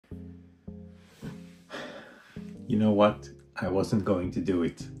You know what? I wasn't going to do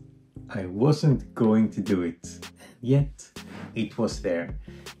it. I wasn't going to do it. Yet it was there,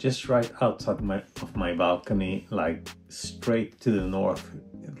 just right outside of my balcony, like straight to the north,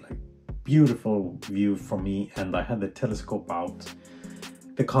 like beautiful view for me, and I had the telescope out.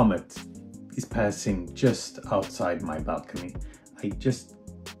 The comet is passing just outside my balcony. I just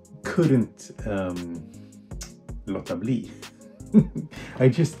couldn't låta bli. I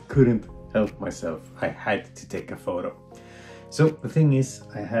just couldn't help myself. I had to take a photo. So the thing is,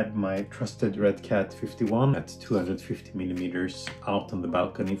 I had my trusted RedCat 51 at 250 millimeters out on the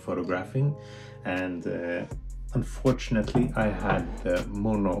balcony photographing, and unfortunately I had the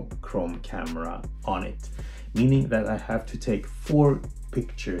monochrome camera on it, meaning that I have to take 4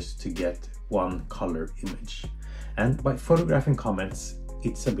 pictures to get one color image. And by photographing comets,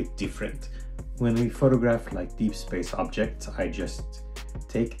 it's a bit different. When we photograph like deep space objects, I just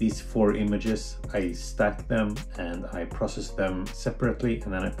take these 4 images, I stack them and I process them separately,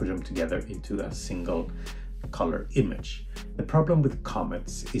 and then I put them together into a single color image. The problem with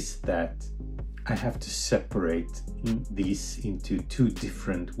comets is that I have to separate these into 2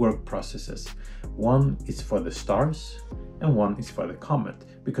 different work processes. One is for the stars and one is for the comet,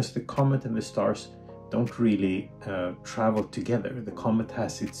 because the comet and the stars don't really travel together. The comet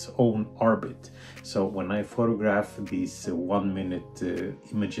has its own orbit. So when I photograph these 1 minute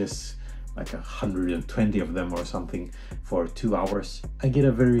images, like 120 of them or something, for 2 hours, I get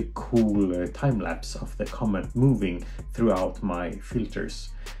a very cool time lapse of the comet moving throughout my filters.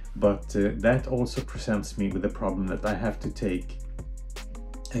 But that also presents me with the problem that I have to take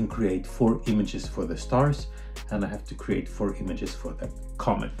and create 4 images for the stars, and I have to create 4 images for the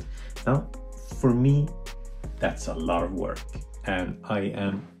comet. Now, for me, that's a lot of work, and I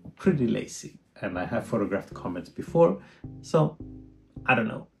am pretty lazy, and I have photographed comets before, so I don't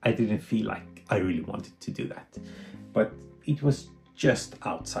know, I didn't feel like I really wanted to do that. But it was just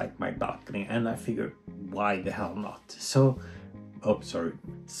outside my balcony, and I figured, why the hell not? So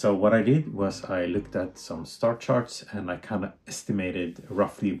what I did was I looked at some star charts, and I kind of estimated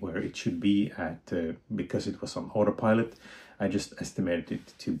roughly where it should be at, because it was on autopilot. I just estimated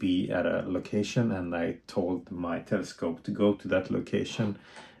it to be at a location, and I told my telescope to go to that location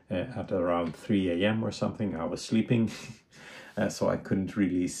at around 3 AM or something. I was sleeping, so I couldn't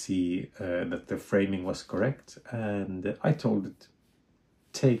really see that the framing was correct, and I told it,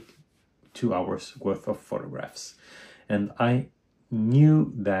 take 2 hours worth of photographs. And I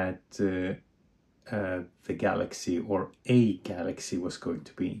knew that the galaxy, or a galaxy, was going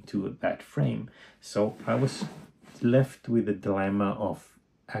to be into that frame. So I was left with the dilemma of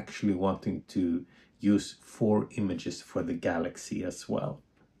actually wanting to use 4 images for the galaxy as well.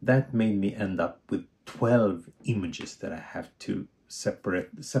 That made me end up with 12 images that I have to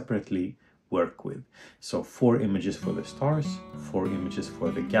separately work with. So 4 images for the stars, 4 images for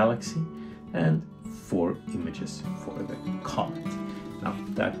the galaxy, and 4 images for the comet. Now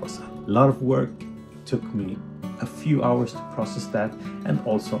that was a lot of work. It took me a few hours to process that, and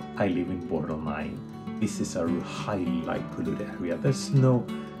also I live in borderline. This is a highly light polluted area. There's not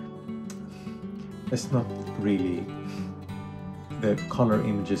really, the color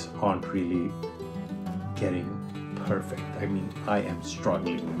images aren't really getting perfect. I mean, I am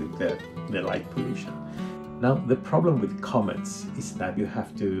struggling with the light pollution. Now, the problem with comets is that you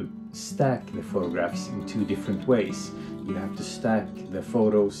have to stack the photographs in 2 different ways. You have to stack the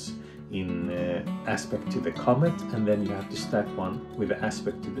photos in aspect to the comet, and then you have to stack one with the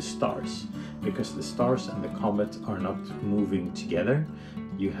aspect to the stars. Because the stars and the comet are not moving together,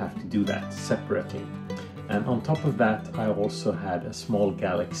 you have to do that separately. And on top of that, I also had a small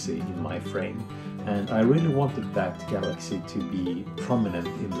galaxy in my frame, and I really wanted that galaxy to be prominent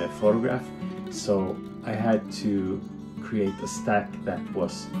in the photograph, so I had to create a stack that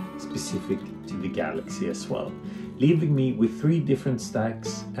was specific to the galaxy as well, leaving me with 3 different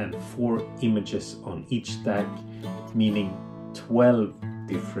stacks and 4 images on each stack, meaning 12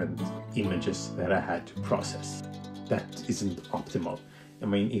 different images that I had to process. That isn't optimal. I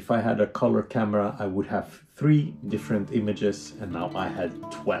mean, if I had a color camera, I would have 3 different images, and now I had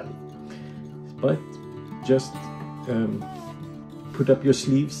 12. But just put up your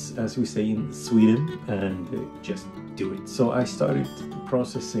sleeves, as we say in Sweden, and just do it. So I started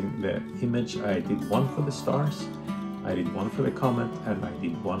processing the image. I did one for the stars, I did one for the comet, and I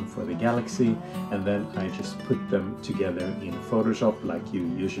did one for the galaxy, and then I just put them together in Photoshop like you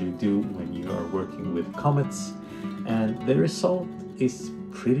usually do when you are working with comets, and the result is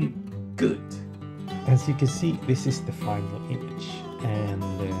pretty good. As you can see, this is the final image, and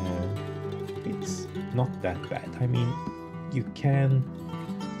it's not that bad. I mean, you can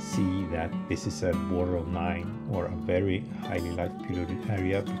see that this is a borderline or a very highly light polluted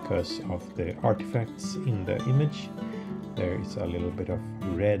area because of the artifacts in the image. There is a little bit of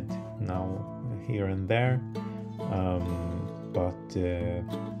red now here and there, but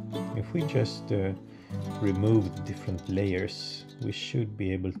if we just remove the different layers, we should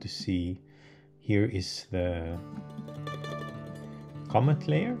be able to see. Here is the comet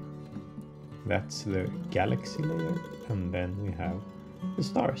layer, that's the galaxy layer, and then we have the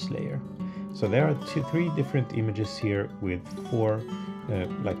stars layer. So there are three different images here with four,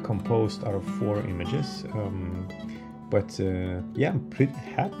 like composed out of four images. But yeah, I'm pretty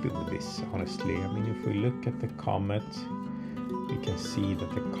happy with this, honestly. I mean, if we look at the comet, we can see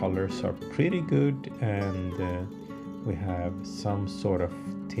that the colors are pretty good, and we have some sort of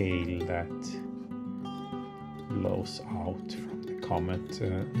tail that blows out from the comet.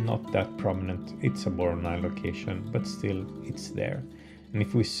 Not that prominent. It's a borderline location, but still it's there. And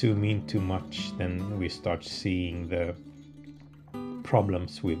if we zoom in too much, then we start seeing the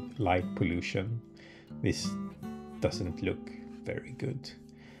problems with light pollution. This doesn't look very good.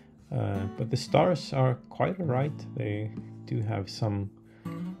 But the stars are quite alright. They do have some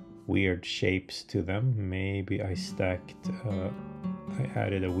weird shapes to them. Maybe I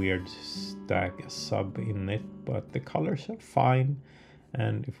added a weird sub in it, but the colors are fine.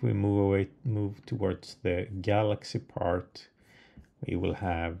 And if we move towards the galaxy part, we will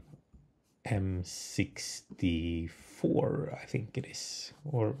have M64, I think it is,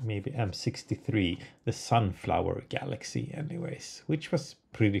 or maybe M63, the sunflower galaxy anyways, which was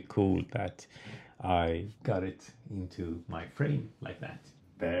pretty cool that I got it into my frame like that.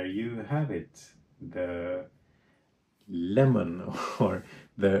 There you have it, the Lemmon, or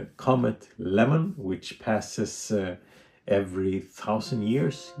the comet Lemmon, which passes every 1,000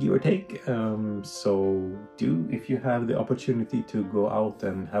 years, give or take. So if you have the opportunity to go out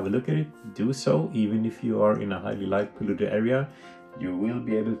and have a look at it, do so. Even if you are in a highly light polluted area, you will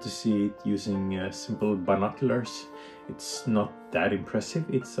be able to see it using simple binoculars. It's not that impressive.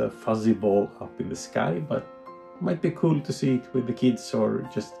 It's a fuzzy ball up in the sky, but might be cool to see it with the kids, or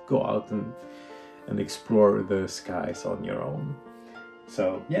just go out and explore the skies on your own.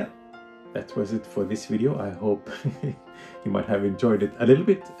 So yeah, that was it for this video. I hope you might have enjoyed it a little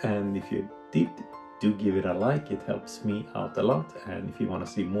bit, and if you did, do give it a like. It helps me out a lot. And if you want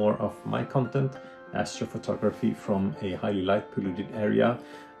to see more of my content, astrophotography from a highly light polluted area,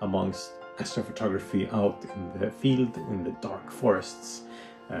 amongst astrophotography out in the field, in the dark forests,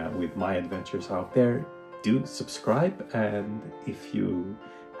 with my adventures out there, do subscribe. And if you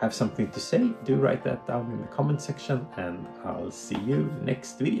have something to say, do write that down in the comment section, and I'll see you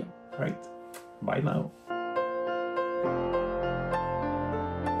next video. Right, bye now.